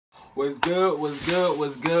What's good? What's good?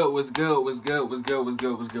 What's good? What's good? What's good? What's good? What's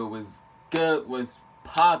good? What's good? What's good? What's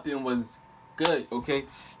popping? What's good? Okay,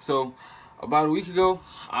 so about a week ago,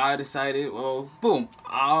 I decided, well, boom,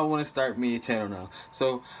 I want to start me a channel now.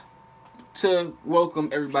 So to welcome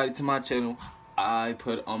everybody to my channel, I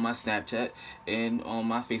put on my Snapchat and on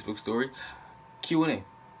my Facebook story Q&A,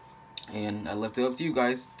 and I left it up to you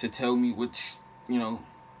guys to tell me which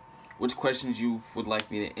questions you would like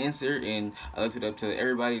me to answer, and I left it up to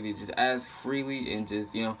everybody to just ask freely and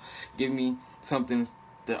just, give me something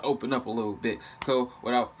to open up a little bit. So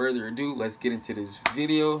without further ado, let's get into this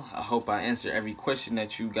video. I hope I answer every question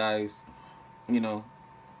that you guys,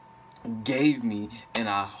 gave me, and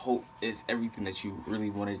I hope it's everything that you really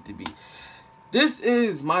wanted it to be. This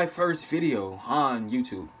is my first video on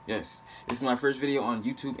YouTube. Yes, this is my first video on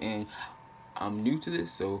YouTube, and I'm new to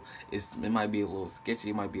this, so it might be a little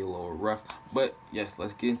sketchy, it might be a little rough, but yes,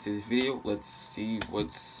 let's get into this video. Let's see what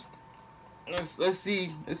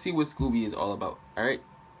Scooby is all about. All right.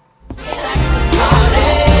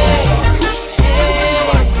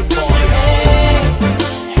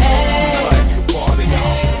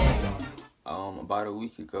 About a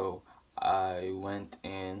week ago, I went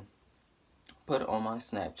and put on my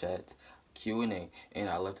Snapchat Q&A, and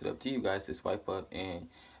I left it up to you guys to swipe up and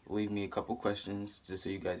leave me a couple questions just so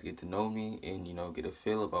you guys get to know me and get a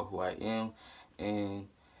feel about who I am. And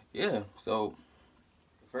yeah, so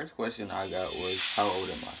the first question I got was, how old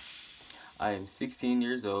am I? I am 16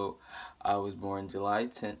 years old. I was born July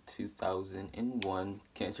 10th, 2001,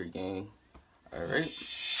 Cancer Gang. Alright,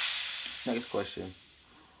 next question.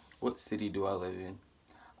 What city do I live in?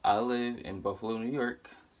 I live in Buffalo, New York,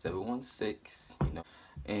 716,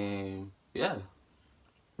 and yeah.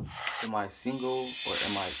 Am I single or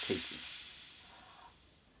am I taken?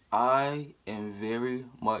 I am very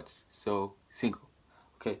much so single.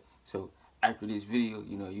 Okay, so after this video,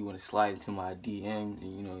 you want to slide into my DMs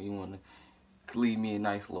and you want to leave me a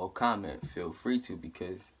nice little comment, feel free to,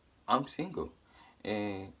 because I'm single.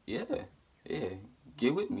 And yeah,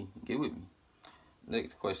 get with me.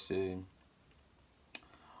 Next question.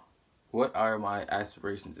 What are my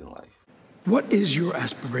aspirations in life? What is your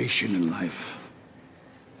aspiration in life?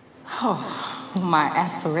 Oh, my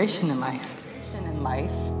aspiration in life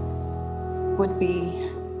would be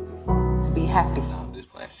to be happy. I'm just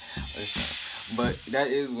playing. But that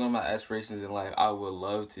is one of my aspirations in life. I would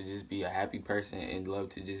love to just be a happy person and love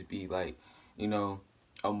to just be like, a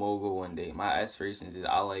mogul one day. My aspirations is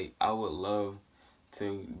I would love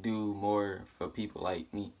to do more for people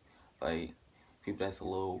like me. Like people that's a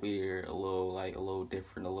little weird, a little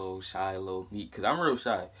different, a little shy, a little meek. Cause I'm real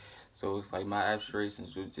shy. So it's like my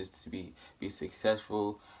aspirations was just to be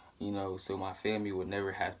successful, so my family would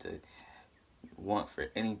never have to want for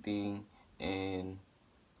anything, and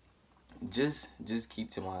just keep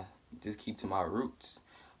to my roots.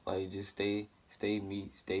 Like just stay me,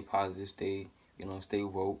 stay positive, stay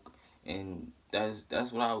woke, and that's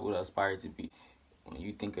what I would aspire to be. When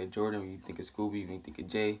you think of Jordan, when you think of Scooby, when you think of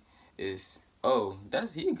Jay, is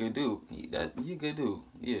he a good dude. He a good dude.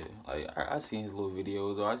 Yeah, like I seen his little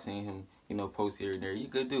videos, or I seen him, post here and there. He a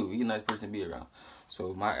good dude. He a nice person to be around.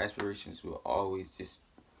 So my aspirations will always just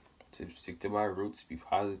to stick to my roots, be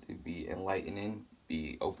positive, be enlightening,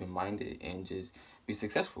 be open-minded, and just be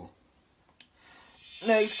successful.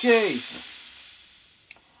 Next case.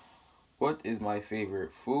 What is my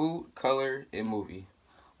favorite food, color, and movie?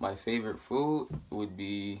 My favorite food would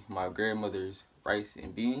be my grandmother's rice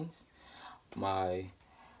and beans. My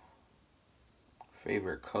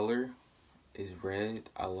favorite color is red.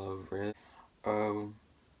 I love red.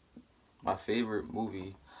 My favorite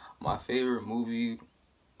movie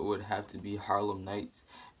would have to be Harlem Nights,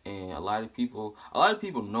 and a lot of people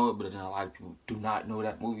know it, but then a lot of people do not know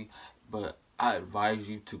that movie. But I advise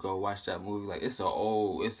you to go watch that movie. Like it's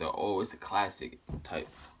a classic type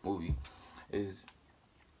movie. It's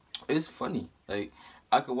funny. Like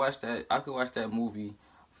I could watch that movie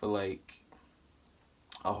for like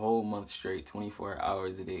a whole month straight, 24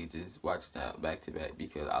 hours a day, just watching that back to back,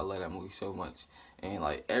 because I love that movie so much. And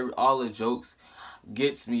like all the jokes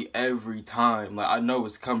gets me every time. Like I know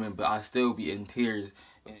it's coming, but I still be in tears.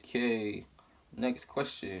 Okay, next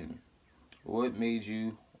question. What made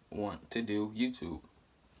you want to do YouTube?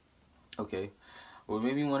 Okay, what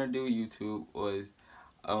made me want to do YouTube was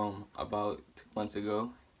about 2 months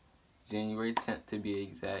ago, January 10th to be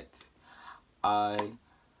exact. I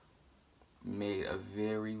made a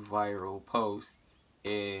very viral post,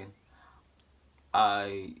 and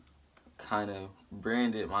I kind of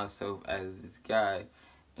branded myself as this guy,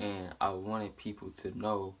 and I wanted people to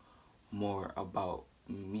know more about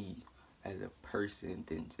me as a person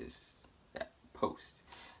than just that post.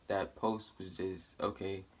 that post was just,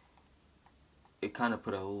 okay, it kind of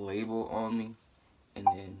put a label on me. And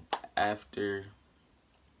then after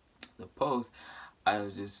the post, I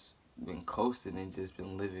was just been coasting and just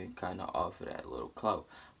been living kind of off of that little clout.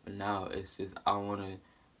 But now it's just, I want to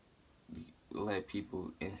let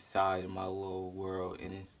people inside my little world,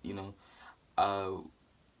 and it's, you know, I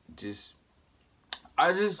just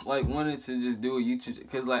like wanted to just do a YouTube,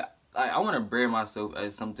 because like I want to brand myself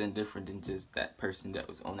as something different than just that person that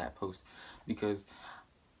was on that post, because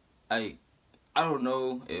I don't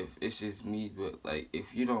know if it's just me, but like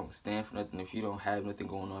if you don't stand for nothing, if you don't have nothing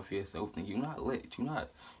going on for yourself, then you're not lit, you're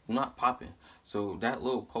not popping. So that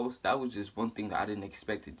little post, that was just one thing that I didn't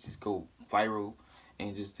expect to just go viral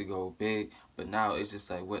and just to go big. But now it's just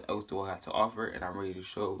like, what else do I have to offer? And I'm ready to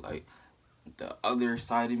show like the other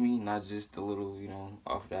side of me, not just the little, you know,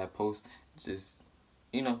 off that post. Just,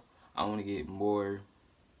 you know, I want to get more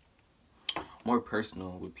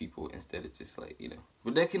personal with people instead of just like, you know.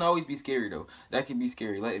 But that can always be scary though. That can be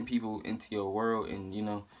scary, letting people into your world, and you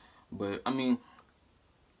know. But I mean,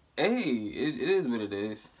 hey, it is what it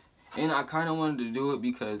is. And I kind of wanted to do it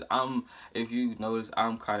because if you notice,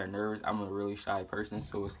 I'm kind of nervous. I'm a really shy person,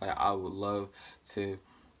 so it's like I would love to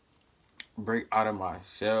break out of my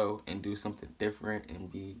shell and do something different and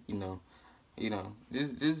be, you know,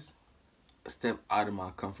 just step out of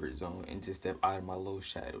my comfort zone and just step out of my little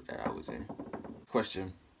shadow that I was in.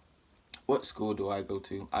 Question: what school do I go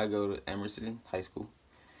to? I go to Emerson High School.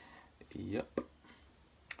 Yep.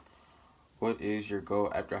 What is your goal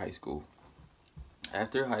after high school?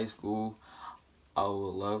 After high school, I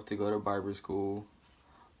would love to go to barber school,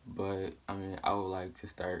 but I mean, I would like to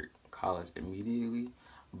start college immediately.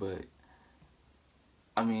 But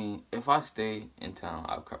I mean, if I stay in town,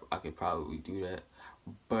 I could probably do that,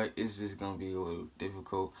 but it's just gonna be a little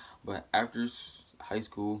difficult. But after high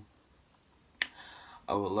school,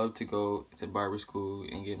 I would love to go to barber school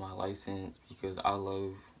and get my license, because I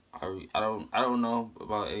don't know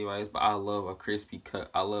about anybody else, but I love a crispy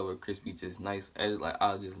cut. I love a crispy, just nice edit. Like,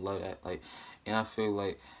 I just love that. Like, and I feel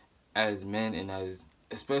like as men, and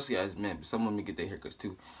especially as men, but some women get their haircuts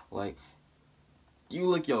too. Like, you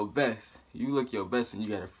look your best. You look your best when you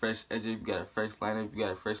got a fresh edge, you got a fresh lineup, you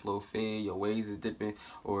got a fresh little fade, your waves is dipping,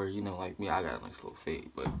 or, you know, like me, I got a nice little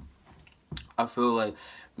fade. But I feel like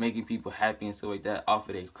making people happy and stuff like that off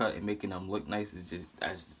of their cut and making them look nice is just,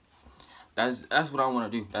 that's what I want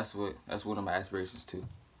to do. That's one of my aspirations too.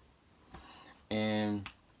 And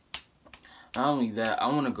not only that, I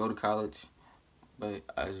want to go to college, but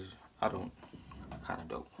I kind of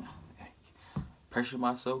don't pressure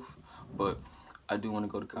myself, but I do want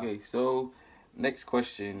to go to college. Okay, so next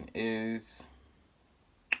question is,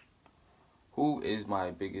 who is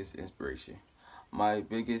my biggest inspiration? My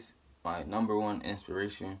number one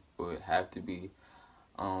inspiration would have to be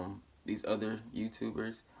these other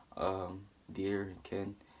YouTubers, Deer and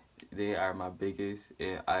Ken. They are my biggest,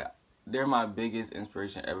 and they're my biggest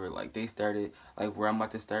inspiration ever. Like, they started like where I'm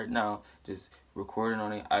about to start now, just recording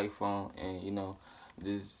on an iPhone, and you know,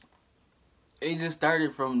 they just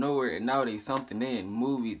started from nowhere, and now they something. They in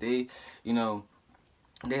movies. They, you know,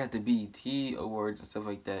 they have the BET awards and stuff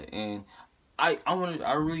like that, and I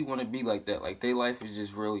really want to be like that. Like, their life is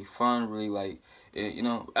just really fun, really like, you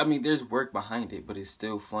know, I mean, there's work behind it, but it's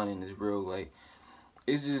still fun and it's real. Like,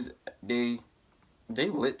 it's just they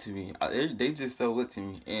lit to me. They just so lit to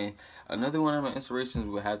me. And another one of my inspirations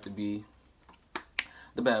would have to be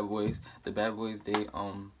the Bad Boys. The Bad Boys, they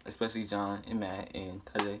especially John and Matt and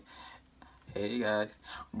Tajay. Hey guys,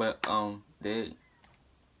 but they,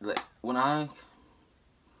 like, when I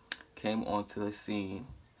came onto the scene,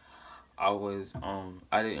 I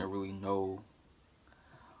didn't really know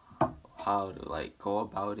how to like go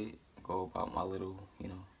about my little, you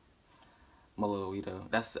know,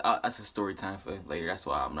 that's a story time for later. That's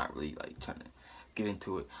why I'm not really like trying to get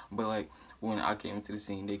into it. But like, when I came into the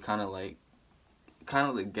scene, they kind of like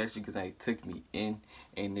guess you, because like took me in,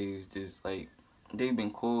 and they was just like, they've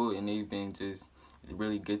been cool, and they've been just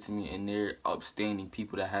really good to me, and they're upstanding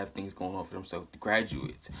people that have things going on for themselves,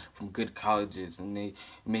 graduates from good colleges, and they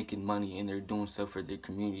making money, and they're doing stuff for their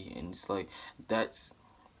community. And it's like, that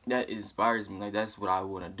inspires me. Like, that's what I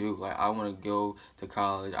want to do. Like, I want to go to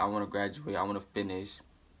college, I want to graduate, I want to finish,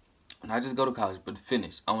 not just go to college, but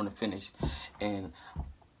finish. I want to finish and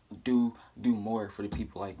do more for the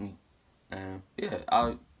people like me. And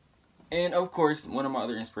yeah, and of course, one of my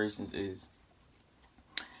other inspirations is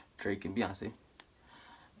Drake and Beyonce.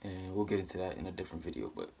 And we'll get into that in a different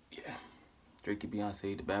video. But yeah, Drake and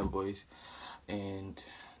Beyonce, the Bad Boys, and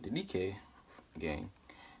the DK gang,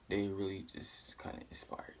 they really just kind of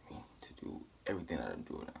inspired me to do everything that I'm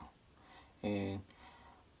doing now. And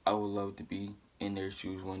I would love to be in their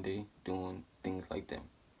shoes one day doing things like them.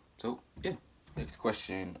 So yeah. Next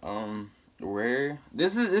question. Where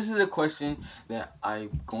this is a question that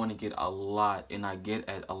I'm going to get a lot, and I get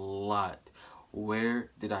at a lot. Where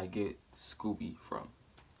did I get Scooby from?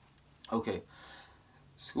 Okay,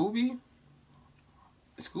 Scooby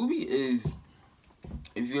is,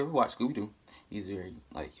 if you ever watch Scooby Doo, he's very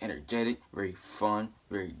like energetic, very fun,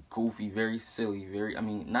 very goofy, very silly, very, I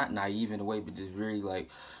mean, not naive in a way, but just very like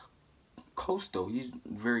coastal. He's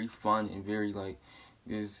very fun and very like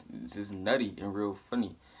just nutty and real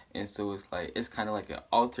funny. And so it's like, it's kind of like an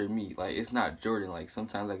alter me. Like, it's not Jordan. Like,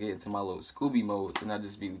 sometimes I get into my little Scooby mode and I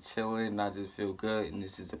just be chilling and I just feel good, and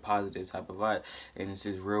it's just a positive type of vibe, and it's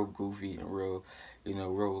just real goofy and real,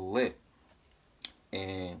 real lit.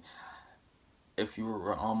 And if you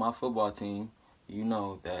were on my football team, you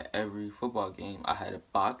know that every football game I had a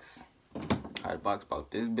box. I had a box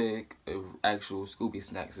about this big of actual Scooby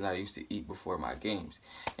snacks that I used to eat before my games,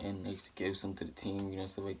 and I used to give some to the team,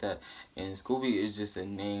 stuff like that. And Scooby is just a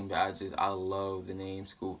name that I love the name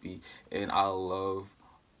Scooby, and I love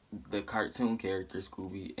the cartoon character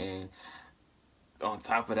Scooby, and on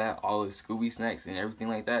top of that, all the Scooby snacks and everything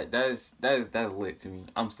like that. That's lit to me.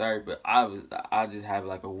 I'm sorry, but I just have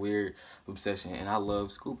like a weird obsession, and I love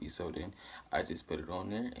Scooby. So then I just put it on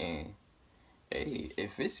there, and hey,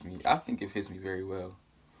 it fits me. I think it fits me very well.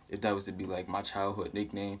 If that was to be like my childhood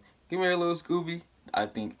nickname, give me a little Scooby, I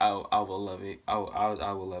think I will love it. I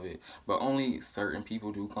will love it. But only certain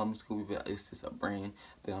people do call me Scooby, but it's just a brand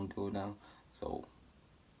that I'm doing now. So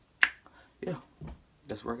yeah,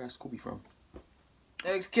 that's where I got Scooby from.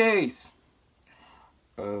 Next case.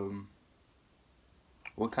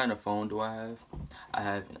 What kind of phone do I have? I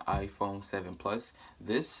have an iPhone 7 Plus.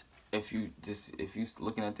 This, if you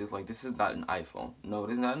looking at this, like, this is not an iPhone. No,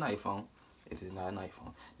 it is not an iPhone. It is not an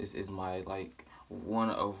iPhone. This is my, like, one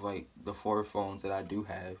of, like, the 4 phones that I do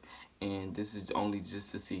have, and this is only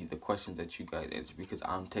just to see the questions that you guys answer, because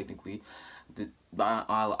I'm technically, my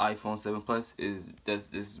iPhone 7 Plus this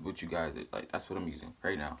is what you guys are, like, that's what I'm using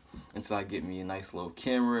right now, until I get me a nice little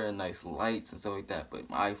camera, a nice lights and stuff like that. But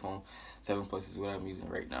my iPhone 7 Plus is what I'm using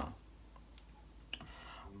right now.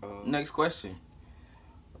 Next question.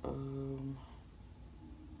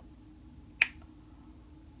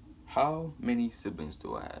 How many siblings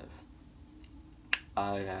do I have?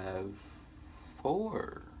 I have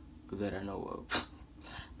 4 that I know of.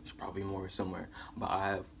 There's probably more somewhere, but I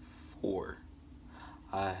have 4.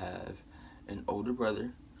 I have an older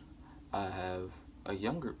brother. I have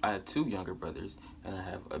 2 younger brothers, and I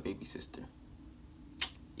have a baby sister.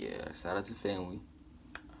 Yeah, shout out to family.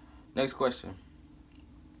 Next question.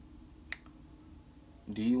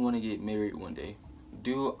 Do you want to get married one day?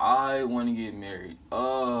 Do I want to get married?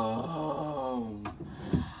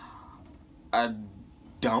 I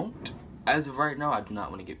don't. As of right now, I do not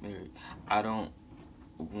want to get married. I don't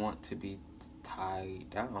want to be tied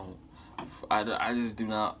down. I just do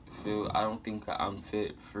not feel, I don't think I'm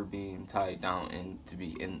fit for being tied down and to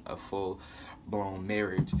be in a full-blown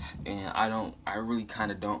marriage. And I really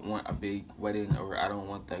kind of don't want a big wedding, or I don't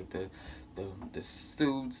want like the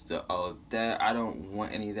suits, all that. I don't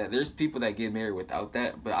want any of that. There's people that get married without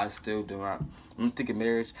that, but I still do not. When I think of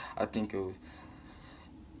marriage, I think of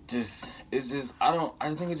I just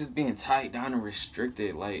think it's just being tied down and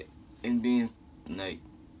restricted, like, and being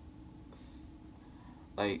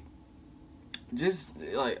just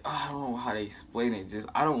like, I don't know how to explain it. Just,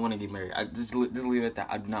 I don't want to get married. I just leave it at that.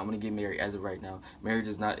 I do not want to get married as of right now. Marriage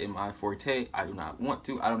is not in my forte. I do not want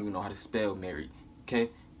to. I don't even know how to spell married. Okay.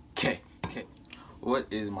 What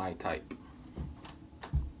is my type?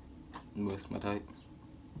 What's my type?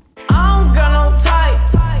 I don't got no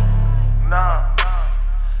type. Nah.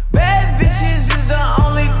 Bad bitches is the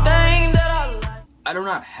only thing that I like. I do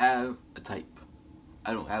not have a type.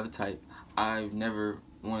 I don't have a type. I've never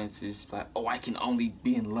wanted to just like, oh, I can only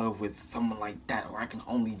be in love with someone like that, or I can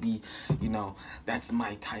only be, that's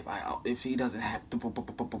my type. If he doesn't have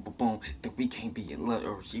boom, then we can't be in love,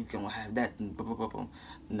 or she gonna have that. Boom.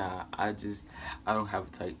 Nah, I don't have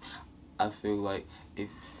a type. I feel like if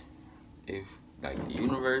like the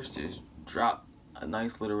universe just dropped a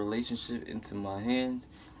nice little relationship into my hands,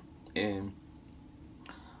 and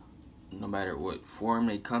no matter what form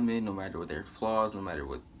they come in, no matter what their flaws, no matter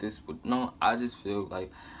what no, I just feel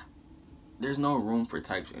like there's no room for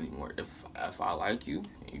types anymore. If I like you,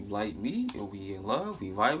 you like me, and we in love, we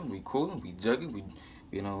vibing, we coolin', we jugging,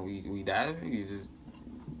 we diving,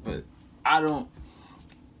 but I don't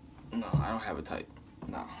have a type.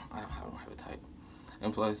 No, I don't have a type.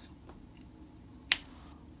 And plus,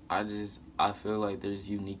 I feel like there's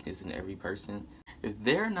uniqueness in every person. If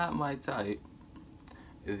they're not my type,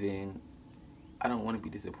 then I don't want to be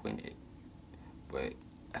disappointed. But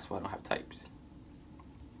that's why I don't have types.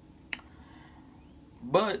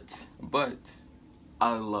 But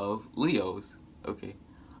I love Leos. Okay,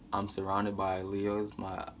 I'm surrounded by Leos.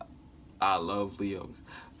 I love Leos.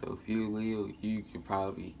 So if you're Leo, you could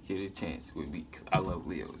probably get a chance with me because I love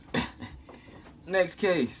Leos. Next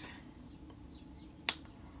case.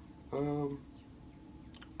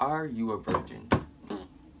 Are you a virgin?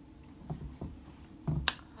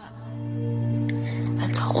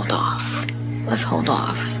 Let's hold off. Let's hold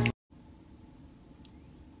off.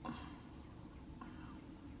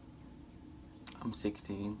 I'm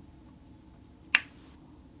 16.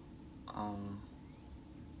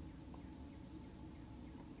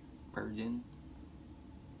 Virgin?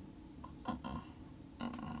 I'm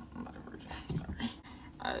not a virgin. I'm sorry.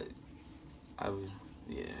 I was,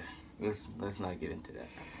 yeah. Let's not get into that.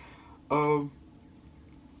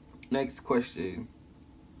 Next question.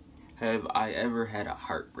 Have I ever had a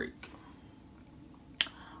heartbreak?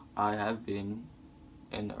 I have been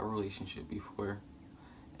in a relationship before,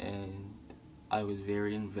 and I was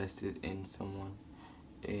very invested in someone,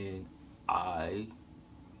 and I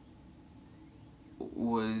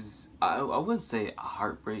wouldn't say a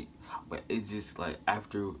heartbreak, but it just like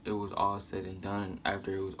after it was all said and done, and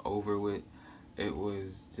after it was over with, it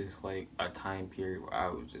was just like a time period where I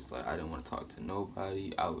was just like I didn't want to talk to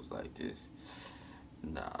nobody. I was like just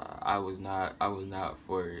nah, I was not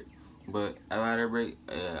for it. But I've had a break.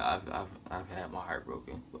 I've had my heart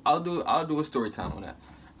broken. I'll do a story time on that.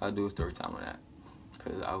 I'll do a story time on that,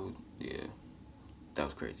 cause that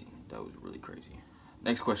was crazy. That was really crazy.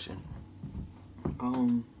 Next question.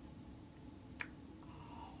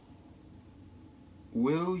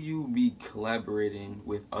 Will you be collaborating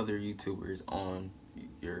with other YouTubers on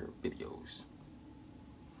your videos?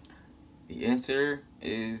 The answer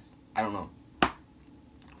is I don't know.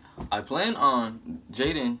 I plan on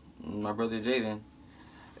Jaden, my brother Jaden,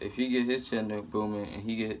 if he get his channel booming and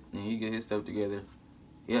he get his stuff together,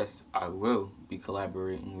 yes, I will be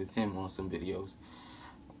collaborating with him on some videos.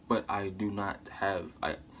 But I do not have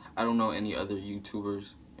I don't know any other YouTubers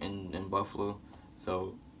in Buffalo,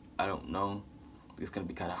 so I don't know. It's gonna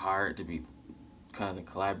be kind of hard to be kind of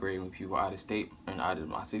collaborating with people out of state and out of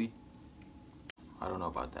my city. I don't know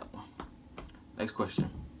about that one. Next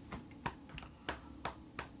question.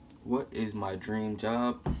 What is my dream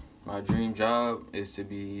job? My dream job is to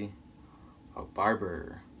be a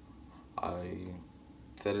barber. I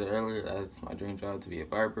said it earlier, that's my dream job, to be a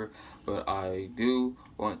barber, but I do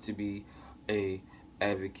want to be a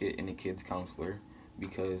advocate and a kids counselor,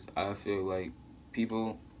 because I feel like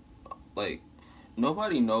people, like,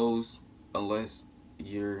 nobody knows unless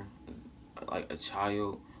you're like a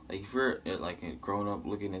child. Like if you're like a grown up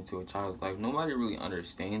looking into a child's life, nobody really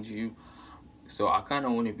understands you. So I kind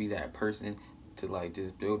of want to be that person to like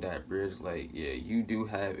just build that bridge. Like, yeah, you do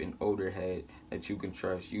have an older head that you can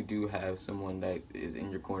trust. You do have someone that is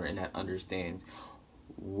in your corner and that understands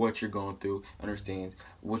what you're going through, understands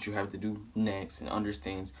what you have to do next, and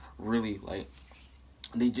understands really, like,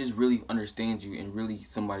 they just really understand you and really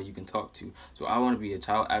somebody you can talk to. So I want to be a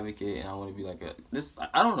child advocate, and I want to be like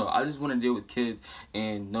I don't know, I just want to deal with kids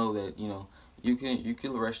and know that, you know, you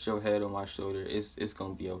can rest your head on my shoulder. It's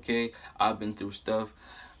gonna be okay. I've been through stuff.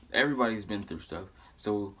 Everybody's been through stuff.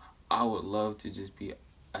 So I would love to just be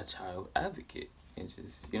a child advocate and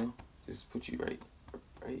just, you know, just put you right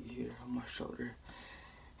here on my shoulder,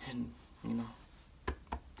 and you know,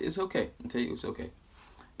 it's okay. I'll tell you it's okay.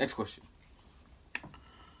 Next question.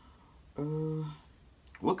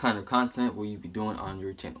 What kind of content will you be doing on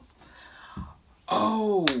your channel?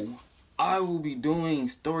 Oh, I will be doing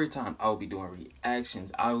story time. I will be doing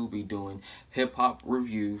reactions. I will be doing hip-hop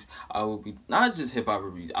reviews. I will be not just hip-hop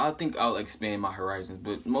reviews. I think I'll expand my horizons,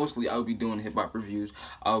 but mostly I will be doing hip-hop reviews.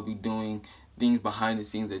 I will be doing things behind the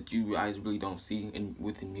scenes that you guys really don't see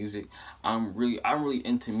within music. I'm really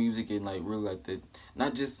into music, and like really like the,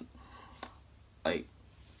 not just like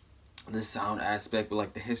the sound aspect, but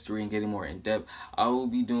like the history and getting more in depth. I will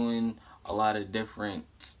be doing a lot of different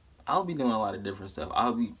stuff.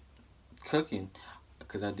 I'll be cooking,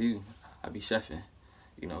 because I be chefing,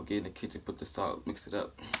 you know, get in the kitchen, put the salt, mix it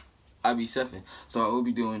up. I be chefing, so I will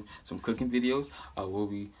be doing some cooking videos. I will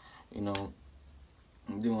be, you know,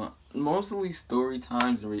 doing mostly story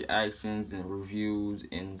times and reactions and reviews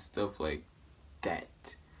and stuff like that.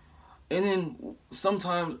 And then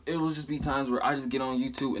sometimes it will just be times where I just get on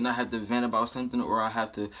YouTube and I have to vent about something, or I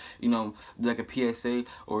have to, you know, do like a PSA,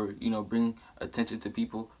 or, you know, bring attention to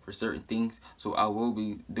people for certain things. So I will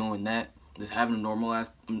be doing that. Just having a normal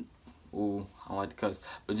ass, oh, I don't like to cuss,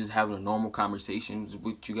 but just having a normal conversations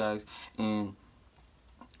with you guys. And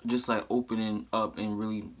just like opening up and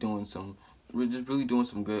really doing some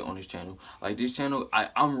good on this channel. Like this channel,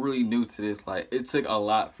 I'm really new to this. Like it took a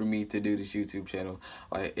lot for me to do this YouTube channel.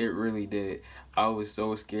 Like it really did. I was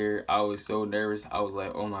so scared. I was so nervous. I was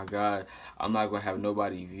like, oh my God, I'm not gonna have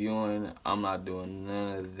nobody viewing. I'm not doing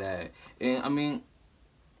none of that. And I mean,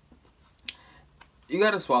 you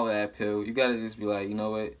gotta swallow that pill. You gotta just be like, you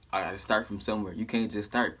know what? I gotta start from somewhere. You can't just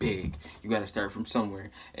start big. You gotta start from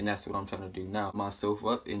somewhere. And that's what I'm trying to do now. Myself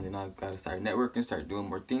up, and then I gotta start networking, start doing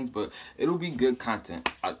more things. But it'll be good content.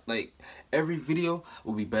 Like every video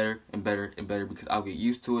will be better and better and better because I'll get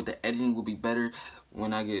used to it. The editing will be better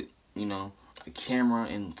when I get, you know, a camera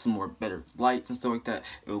and some more better lights and stuff like that.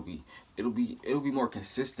 It'll be more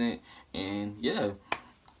consistent. And yeah,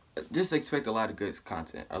 just expect a lot of good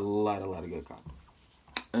content. A lot of good content.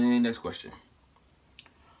 And next question.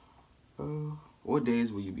 What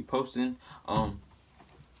days will you be posting?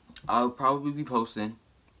 I'll probably be posting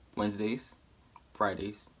Wednesdays,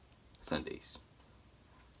 Fridays, Sundays.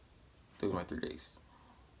 Those are my 3 days.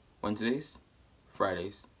 Wednesdays,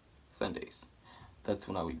 Fridays, Sundays. That's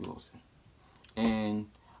when I will be posting. And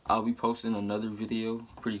I'll be posting another video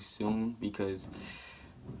pretty soon because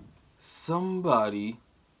somebody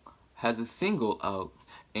has a single out.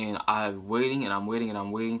 And I'm waiting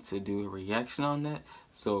to do a reaction on that.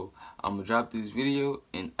 So I'm gonna drop this video,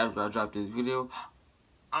 and after I drop this video,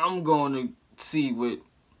 I'm going to see what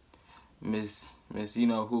Miss you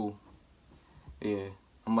know who. Yeah,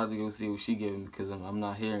 I'm about to go see what she giving because I'm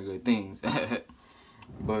not hearing good things.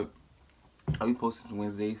 But I'll be posting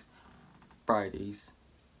Wednesdays, Fridays,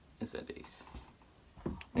 and Sundays.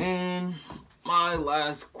 And my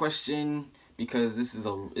last question, because this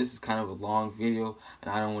is kind of a long video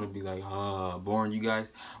and I don't want to be like boring you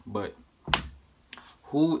guys, but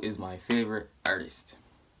who is my favorite artist?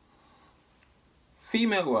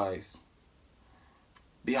 Female wise,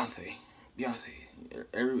 Beyonce.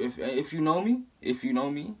 If you know me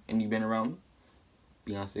and you've been around me,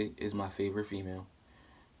 Beyonce is my favorite female.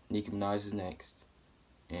 Nicki Minaj is next,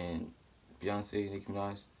 and Beyonce, Nicki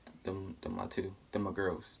Minaj, them my two. Them my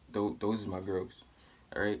girls. Those are my girls.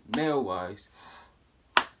 Alright, male wise,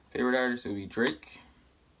 favorite artist would be Drake,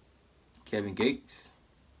 Kevin Gates,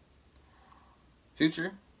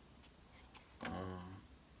 Future,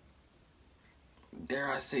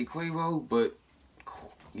 dare I say Quavo, but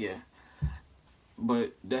yeah.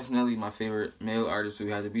 But definitely my favorite male artist would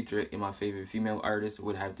have to be Drake, and my favorite female artist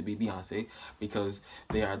would have to be Beyonce, because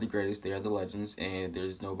they are the greatest, they are the legends, and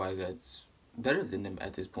there's nobody that's better than them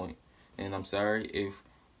at this point. And I'm sorry if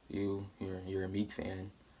you're a Meek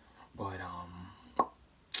fan, but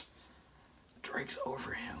Drake's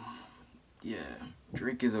over him. Yeah,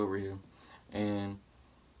 Drake is over him. And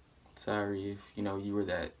sorry if you were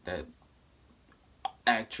that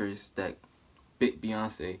actress that bit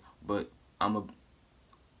Beyonce, but I'm a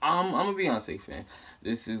Beyonce fan.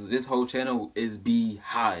 This whole channel is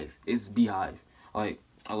Beehive. It's Beehive. Like,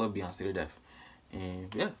 I love Beyonce to death.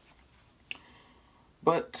 And yeah.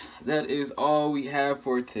 But that is all we have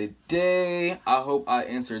for today. I hope I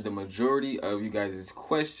answered the majority of you guys'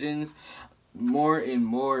 questions. More and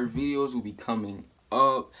more videos will be coming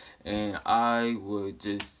up, and I would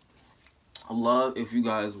just love if you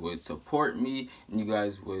guys would support me and you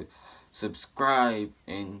guys would subscribe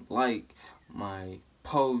and like my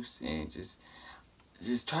posts and just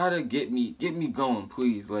try to get me going,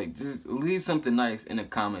 please. Like, just leave something nice in the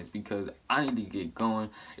comments because I need to get going.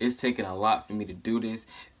 It's taking a lot for me to do this,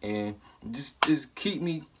 and just keep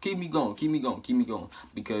me going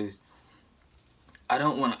because I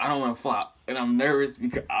don't want to flop, and I'm nervous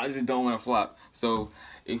because I just don't want to flop. So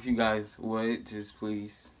if you guys would just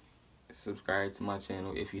please subscribe to my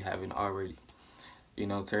channel if you haven't already.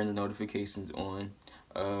 Turn the notifications on.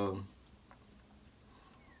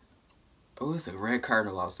 Oh, it's a red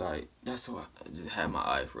cardinal outside. That's why I just had my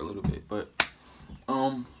eye for a little bit. But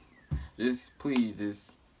just please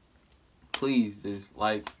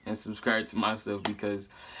like and subscribe to my stuff because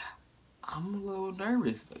I'm a little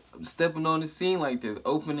nervous. I'm stepping on the scene like this,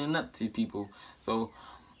 opening up to people. So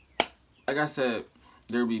like I said,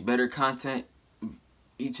 there'll be better content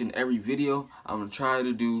each and every video. I'm gonna try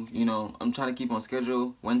to do, I'm trying to keep on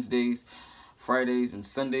schedule Wednesdays, Fridays, and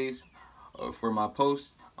Sundays for my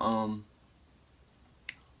posts.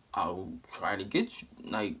 I'll try to get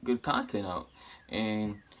good content out.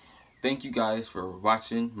 And thank you guys for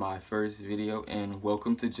watching my first video, and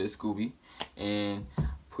welcome to Just Scooby. And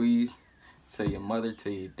please tell your mother,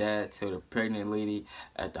 tell your dad, tell the pregnant lady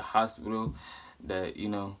at the hospital that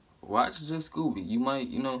watch Just Scooby. You might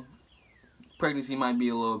pregnancy might be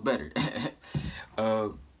a little better.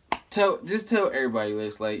 just tell everybody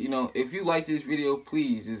this, like, you know, if you like this video,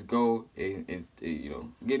 please just go and you know,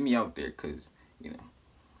 get me out there, cause you know,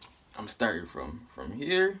 I'm starting from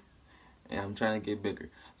here and I'm trying to get bigger.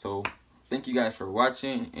 So thank you guys for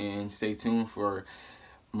watching, and stay tuned for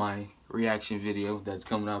my reaction video that's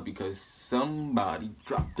coming out, because somebody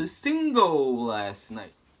dropped a single last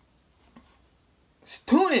night. Just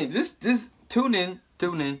tune in, just tune in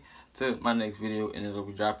to my next video, and it'll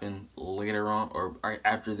be dropping later on or right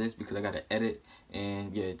after this, because I gotta edit.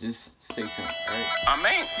 And yeah, just stay tuned. Alright, I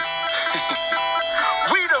mean,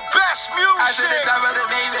 we the best music. I to the top of the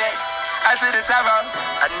Maybach, I to the top of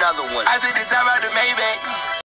another one, I to the top of the Maybach.